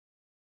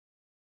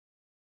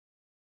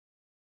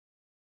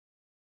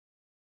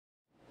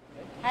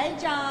Hey,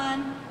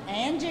 John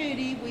and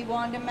Judy, we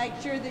wanted to make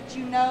sure that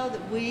you know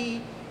that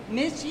we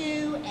miss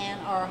you and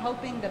are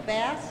hoping the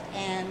best,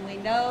 and we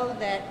know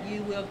that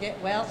you will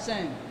get well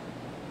soon.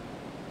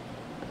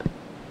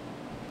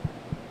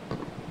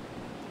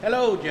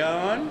 Hello,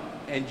 John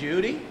and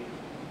Judy.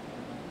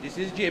 This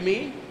is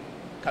Jimmy,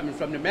 coming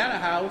from the Manor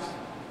House,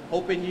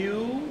 hoping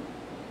you,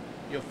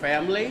 your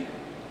family,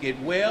 get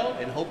well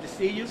and hope to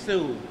see you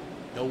soon.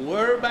 Don't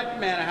worry about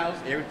the Manor House,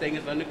 everything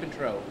is under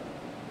control.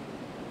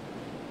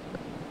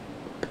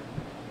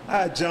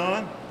 Hi,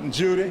 John and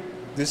Judy.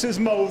 This is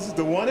Moses,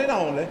 the one and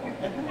only,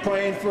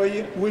 praying for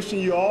you, wishing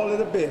you all of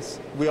the best.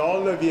 We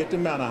all love you at the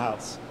Manor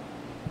House.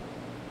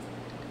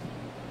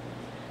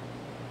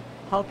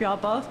 Hope y'all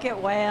both get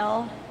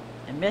well.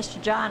 And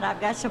Mr. John, I've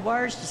got some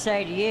words to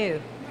say to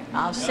you.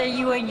 I'll see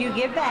you when you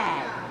get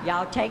back.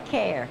 Y'all take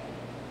care.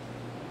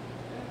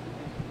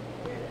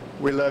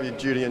 We love you,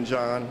 Judy and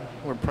John.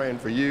 We're praying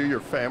for you, your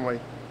family.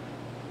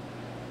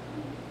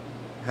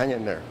 Hang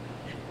in there.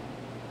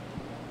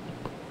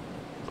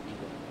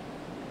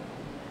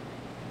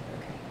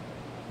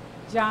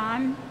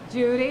 John,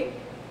 Judy,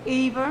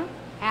 Eva,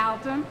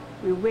 Alton,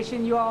 we're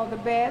wishing you all the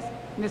best.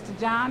 Mr.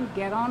 John,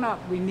 get on up.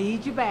 We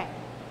need you back.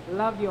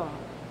 Love you all.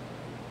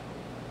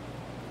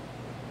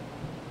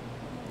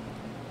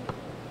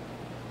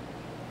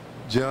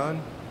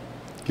 John,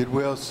 get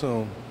well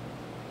soon.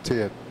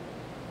 Ted.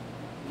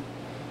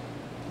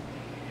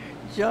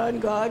 John,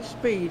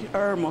 Godspeed.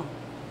 Irma.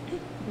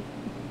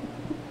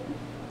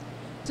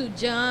 To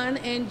John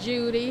and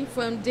Judy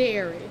from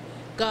Derry,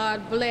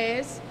 God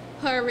bless.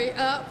 Hurry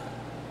up.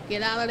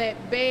 Get out of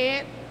that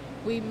bed.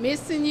 We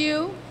missing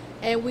you,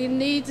 and we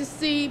need to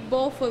see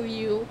both of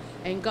you,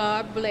 and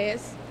God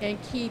bless and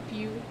keep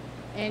you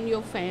and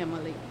your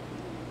family.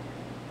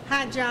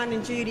 Hi, John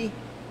and Judy.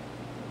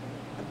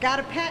 I've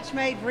got a patch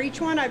made for each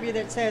one of you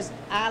that says,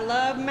 I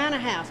love Manor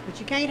House, but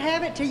you can't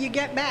have it till you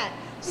get back.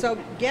 So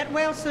get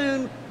well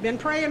soon. Been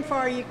praying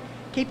for you.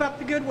 Keep up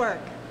the good work.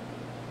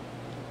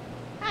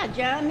 Hi,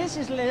 John. This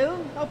is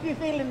Lou. Hope you're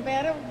feeling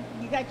better.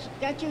 You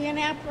got you in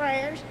our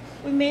prayers.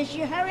 We miss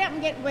you. Hurry up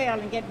and get well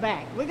and get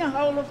back. We're going to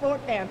hold the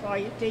fort down for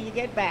you till you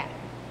get back.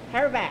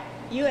 Hurry back.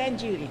 You and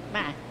Judy.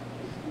 Bye.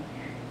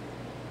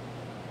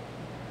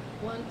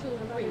 1, 2,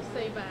 and 3.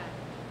 Say bye.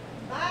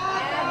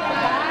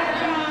 Bye,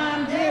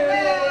 John, Judy.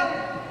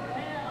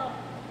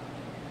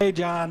 Hey,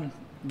 John,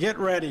 get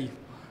ready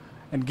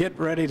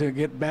to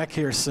get back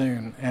here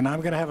soon. And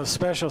I'm going to have a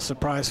special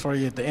surprise for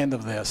you at the end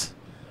of this.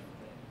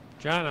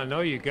 John, I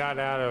know you got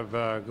out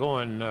of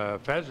going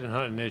pheasant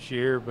hunting this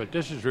year, but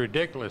this is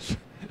ridiculous.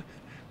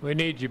 We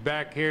need you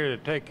back here to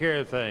take care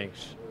of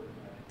things.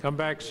 Come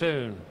back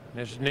soon.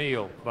 This is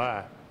Neil.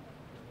 Bye.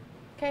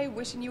 Okay,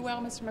 wishing you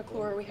well, Mr.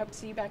 McClure. We hope to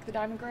see you back at the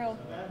Diamond Grill.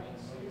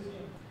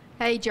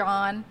 Hey,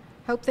 John.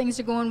 Hope things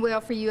are going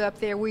well for you up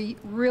there. We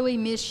really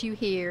miss you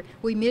here.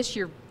 We miss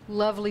your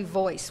lovely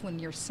voice when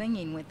you're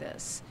singing with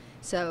us.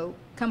 So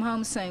come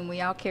home soon.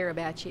 We all care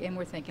about you, and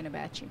we're thinking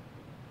about you.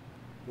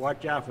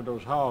 Watch out for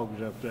those hogs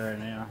up there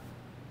now.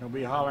 They'll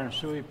be hollering a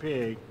suey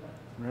pig.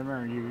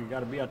 Remember, you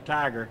got to be a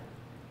tiger.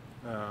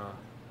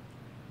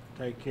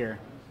 Take care.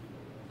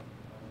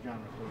 John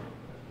McClure.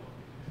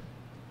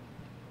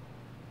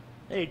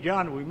 Hey,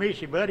 John, we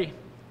miss you, buddy.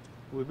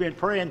 We've been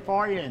praying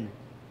for you and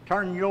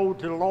turning you over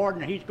to the Lord,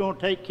 and He's going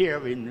to take care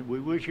of you. And we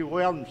wish you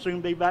well and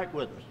soon be back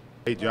with us.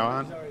 Hey,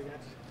 John,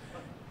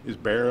 is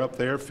Bear up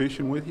there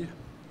fishing with you?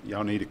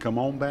 Y'all need to come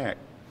on back.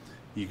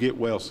 You get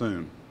well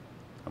soon.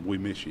 We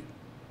miss you.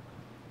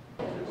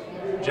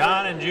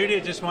 John and Judy, I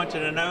just want you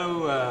to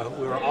know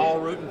we were all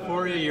rooting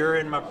for you. You're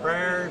in my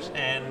prayers,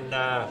 and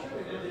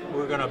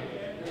we're going to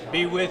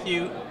be with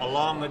you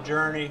along the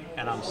journey,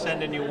 and I'm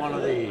sending you one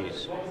of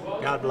these.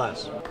 God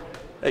bless.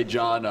 Hey,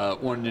 John,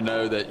 wanted to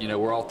know that,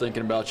 we're all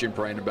thinking about you and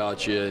praying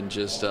about you, and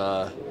just,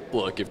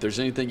 look, if there's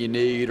anything you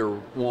need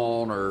or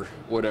want or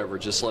whatever,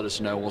 just let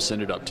us know. We'll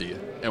send it up to you,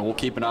 and we'll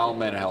keep an eye on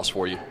Manor House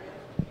for you.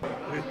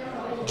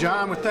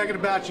 John, we're thinking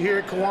about you here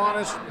at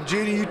Kiwanis.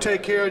 Judy, you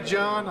take care of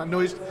John. I know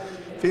he's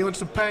feeling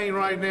some pain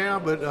right now,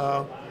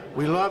 but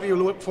we love you.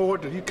 Look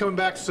forward to you coming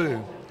back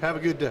soon. Have a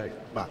good day.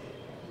 Bye.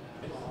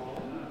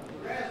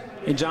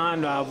 Hey,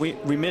 John,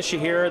 we miss you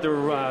here.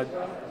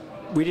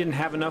 We didn't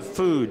have enough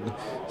food,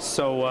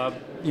 so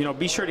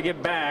be sure to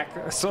get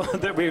back so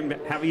that we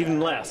have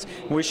even less.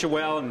 Wish you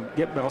well and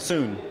get well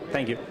soon.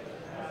 Thank you.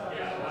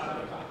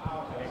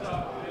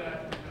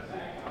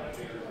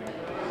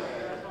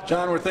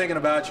 John, we're thinking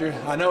about you.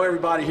 I know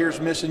everybody here is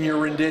missing your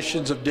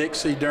renditions of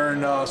Dixie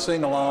during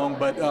sing-along,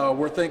 but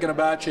we're thinking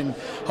about you and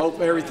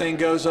hope everything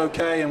goes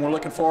okay, and we're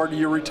looking forward to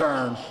your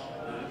return.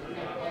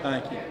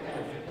 Thank you.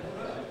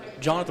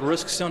 John, at the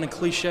risk of sounding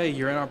cliche,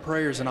 you're in our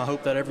prayers, and I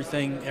hope that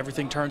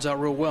everything turns out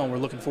real well, and we're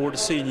looking forward to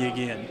seeing you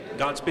again.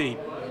 Godspeed.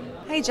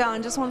 Hey,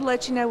 John, just wanted to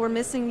let you know we're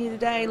missing you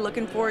today.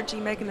 Looking forward to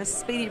you making a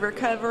speedy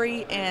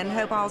recovery, and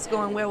hope all's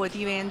going well with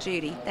you and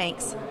Judy.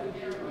 Thanks.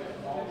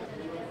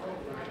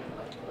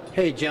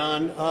 Hey,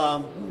 John,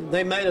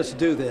 they made us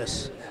do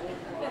this.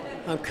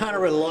 I'm kind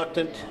of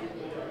reluctant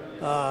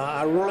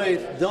I really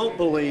don't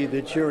believe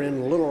that you're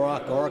in Little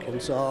Rock,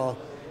 Arkansas.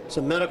 It's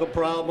a medical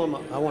problem.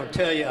 I want to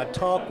tell you, I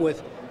talked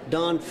with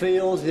Don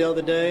Fields the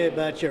other day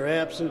about your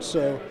absence,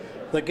 so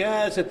the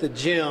guys at the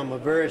gym are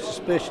very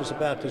suspicious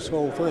about this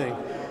whole thing.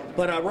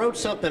 But I wrote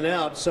something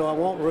out so I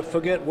won't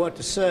forget what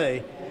to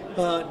say.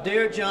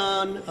 Dear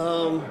John,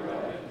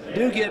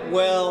 do get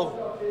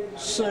well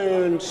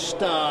soon,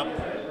 stop,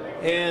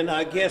 and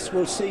I guess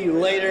we'll see you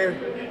later.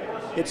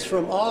 It's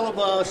from all of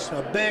us,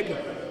 a big,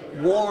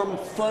 warm,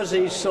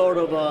 fuzzy sort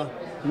of a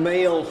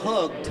male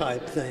hug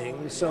type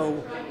thing.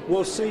 So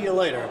we'll see you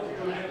later.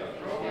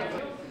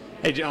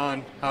 Hey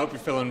John, I hope you're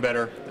feeling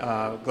better.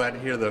 Glad to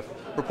hear the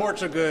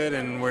reports are good,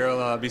 and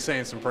we'll be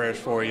saying some prayers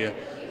for you.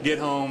 Get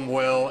home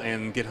well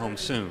and get home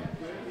soon.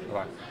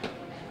 Bye.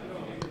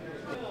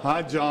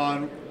 Hi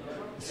John,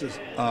 this is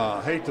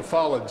hate to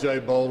follow Jay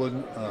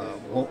Boland.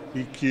 Won't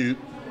be cute.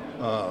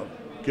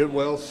 Get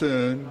well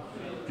soon.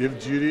 Give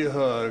Judy a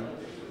hug.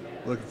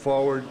 Looking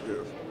forward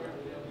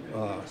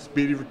to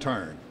speedy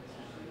return.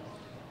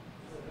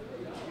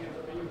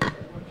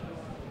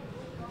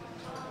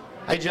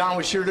 Hey John,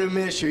 we sure do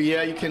miss you.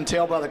 Yeah, you can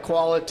tell by the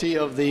quality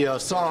of the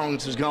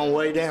songs has gone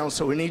way down,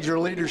 so we need your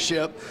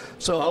leadership.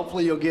 So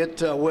hopefully you'll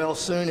get well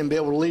soon and be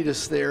able to lead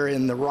us there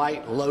in the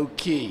right low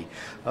key.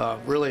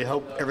 Really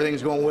hope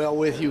everything's going well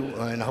with you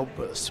and hope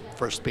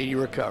for a speedy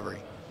recovery.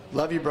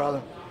 Love you,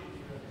 brother.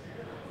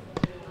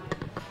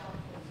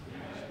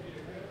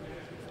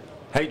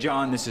 Hey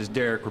John, this is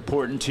Derek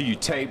reporting to you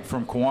taped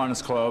from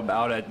Kiwanis Club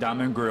out at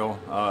Diamond Grill.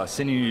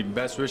 Sending you the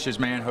best wishes,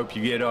 man. Hope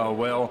you get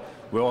well.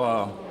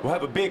 We'll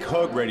have a big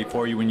hug ready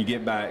for you when you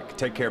get back.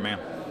 Take care, man.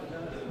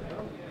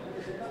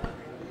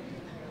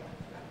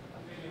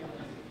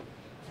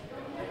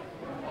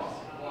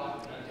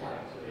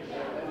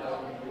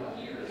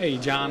 Hey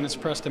John, it's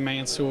Preston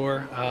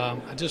Mansour.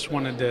 I just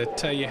wanted to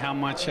tell you how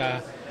much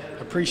I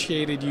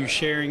appreciated you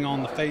sharing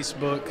on the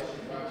Facebook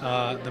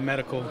the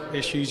medical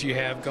issues you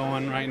have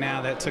going right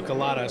now. That took a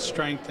lot of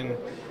strength and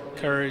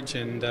courage,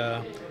 and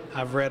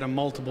I've read them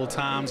multiple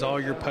times, all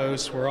your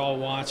posts. We're all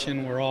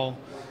watching, we're all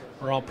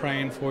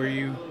praying for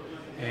you,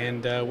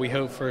 and we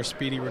hope for a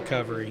speedy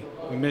recovery.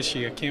 We miss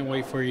you. I can't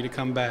wait for you to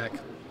come back.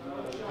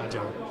 Bye,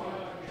 John.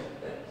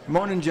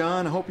 Morning,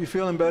 John. I hope you're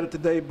feeling better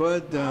today,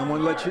 bud. I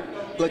want to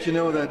let you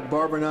know that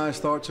Barbara and I's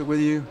thoughts are with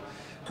you.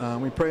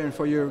 We're praying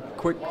for your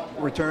quick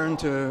return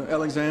to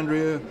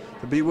Alexandria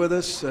to be with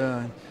us.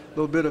 A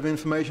little bit of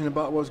information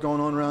about what's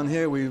going on around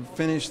here. We've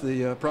finished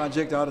the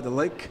project out at the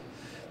lake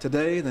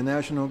today. The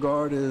National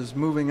Guard is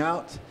moving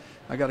out.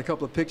 I got a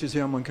couple of pictures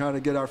here I'm going to kind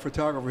of get our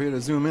photographer here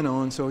to zoom in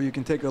on so you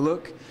can take a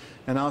look,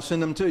 and I'll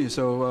send them to you.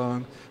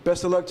 So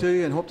best of luck to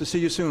you, and hope to see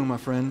you soon, my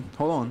friend.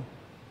 Hold on.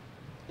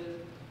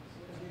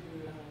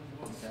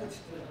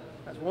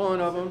 That's one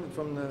of them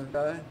from the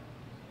guy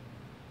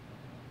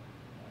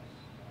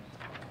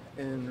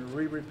in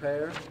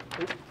re-repair.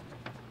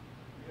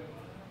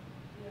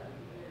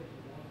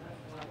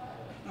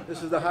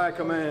 This is the high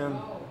command.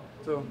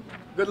 So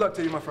good luck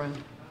to you, my friend.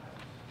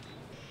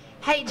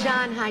 Hey,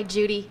 John. Hi,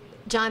 Judy.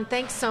 John,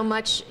 thanks so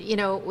much. You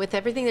know, with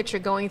everything that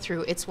you're going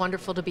through, it's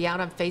wonderful to be out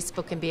on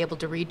Facebook and be able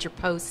to read your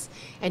posts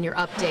and your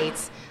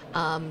updates.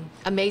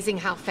 Amazing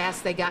how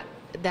fast they got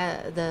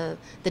the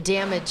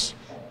damage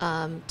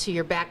to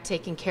your back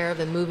taken care of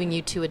and moving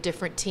you to a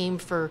different team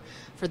for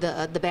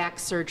the back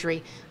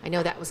surgery. I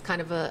know that was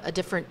kind of a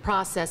different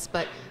process,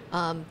 but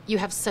you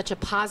have such a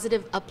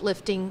positive,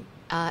 uplifting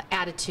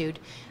attitude,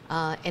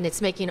 and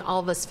it's making all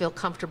of us feel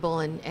comfortable,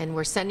 and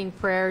we're sending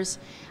prayers.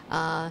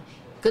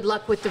 Good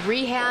luck with the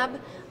rehab.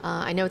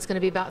 I know it's going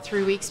to be about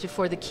 3 weeks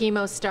before the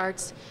chemo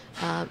starts,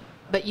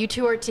 but you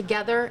two are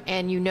together,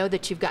 and you know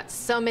that you've got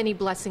so many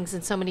blessings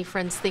and so many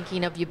friends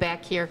thinking of you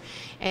back here.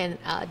 And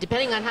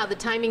depending on how the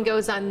timing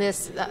goes on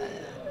this,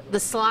 the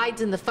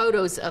slides and the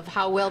photos of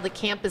how well the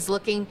camp is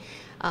looking,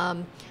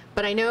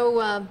 but I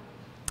know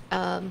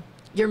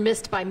you're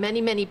missed by many,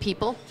 many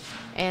people.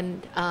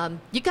 And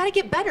you got to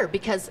get better,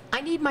 because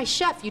I need my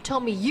chef. You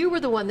told me you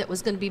were the one that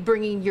was going to be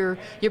bringing your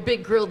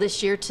big grill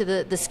this year to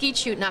the skeet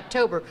shoot in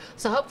October.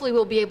 So hopefully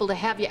we'll be able to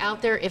have you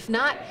out there. If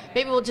not,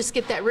 maybe we'll just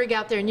get that rig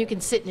out there and you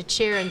can sit in a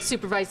chair and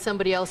supervise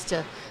somebody else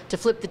to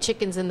flip the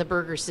chickens and the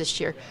burgers this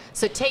year.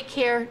 So take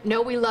care.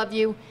 Know we love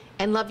you,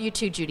 and love you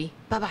too, Judy.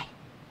 Bye-bye.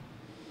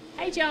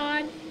 Hey,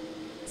 John.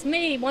 It's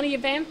me, one of your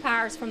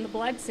vampires from the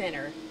Blood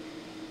Center.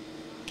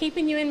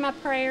 Keeping you in my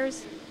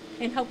prayers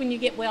and hoping you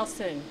get well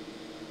soon.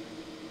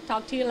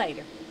 Talk to you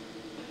later.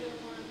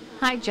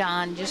 Hi,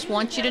 John. Just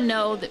want you to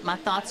know that my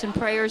thoughts and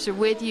prayers are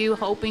with you,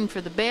 hoping for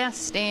the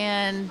best,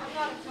 and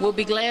we'll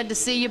be glad to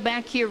see you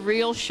back here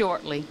real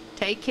shortly.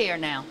 Take care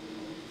now.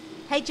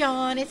 Hey,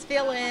 John, it's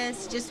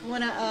Phyllis. Just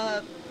want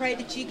to pray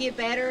that you get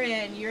better,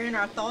 and you're in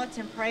our thoughts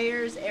and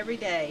prayers every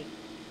day.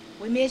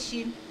 We miss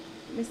you.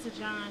 Mr.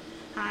 John,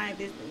 hi,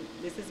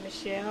 this is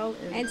Michelle.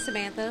 And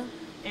Samantha.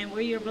 And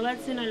we're your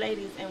Blood Center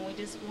ladies, and we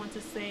just want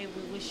to say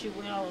we wish you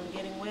well and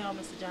getting well,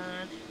 Mr.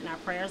 John, and our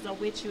prayers are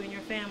with you and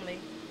your family.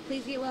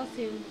 Please get well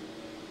soon.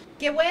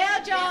 Get well,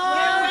 John.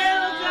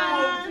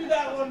 John. Do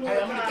that one more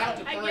Hey, I'm going to count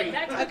to I three.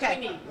 get that's what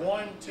we need.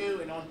 1, 2,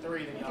 and on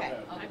 3, then y'all Okay.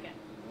 go. Okay.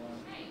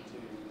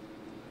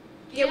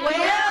 Get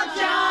well,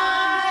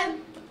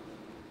 John.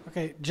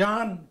 Okay,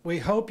 John, we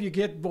hope you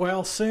get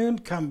well soon.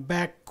 Come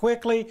back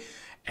quickly.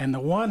 And the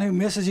one who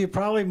misses you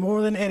probably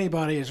more than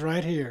anybody is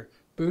right here.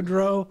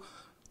 Boudreaux,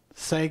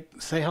 say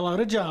hello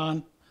to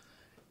John.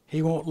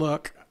 He won't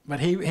look, but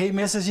he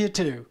misses you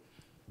too.